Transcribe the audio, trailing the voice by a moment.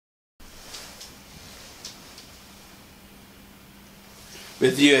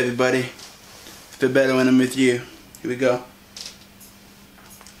with you, everybody. I feel better when I'm with you. Here we go.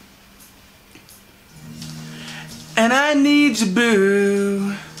 And I need you,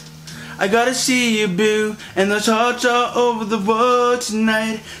 boo. I gotta see you, boo. And there's hearts all over the world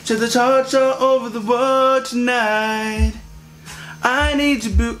tonight. So there's hearts all over the world tonight. I need you,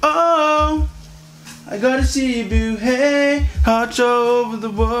 boo. Oh, I gotta see you, boo. Hey, hearts all over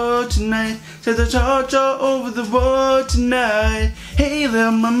the world tonight. So there's hearts all over the world tonight. Hey,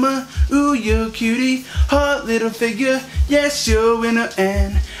 little mama, ooh, you're a cutie. Hot little figure, yes, you're a winner.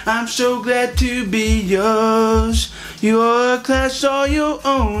 And I'm so glad to be yours. You're a class all your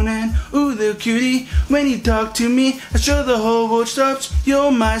own. And ooh, little cutie, when you talk to me, I sure the whole world stops.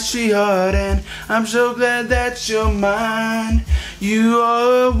 You're my sweetheart, and I'm so glad that you're mine. You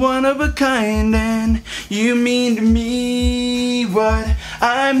are one of a kind, and you mean to me what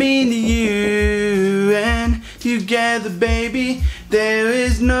I mean to you. And together, baby, there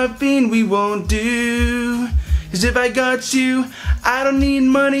is nothing we won't do. 'Cause if I got you, I don't need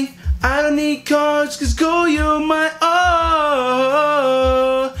money, I don't need cars, 'cause girl, you're my all.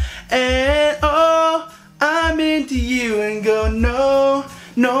 And oh, I'm into you, and go, no,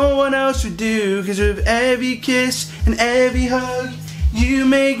 no one else would do. 'Cause with every kiss and every hug, you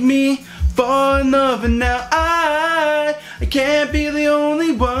make me fall in love. And now I can't be the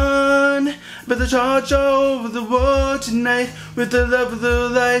only one, but there's hearts all over the world tonight with the love of their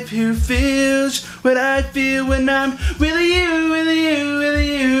life who feels what I feel when I'm with you, with you, with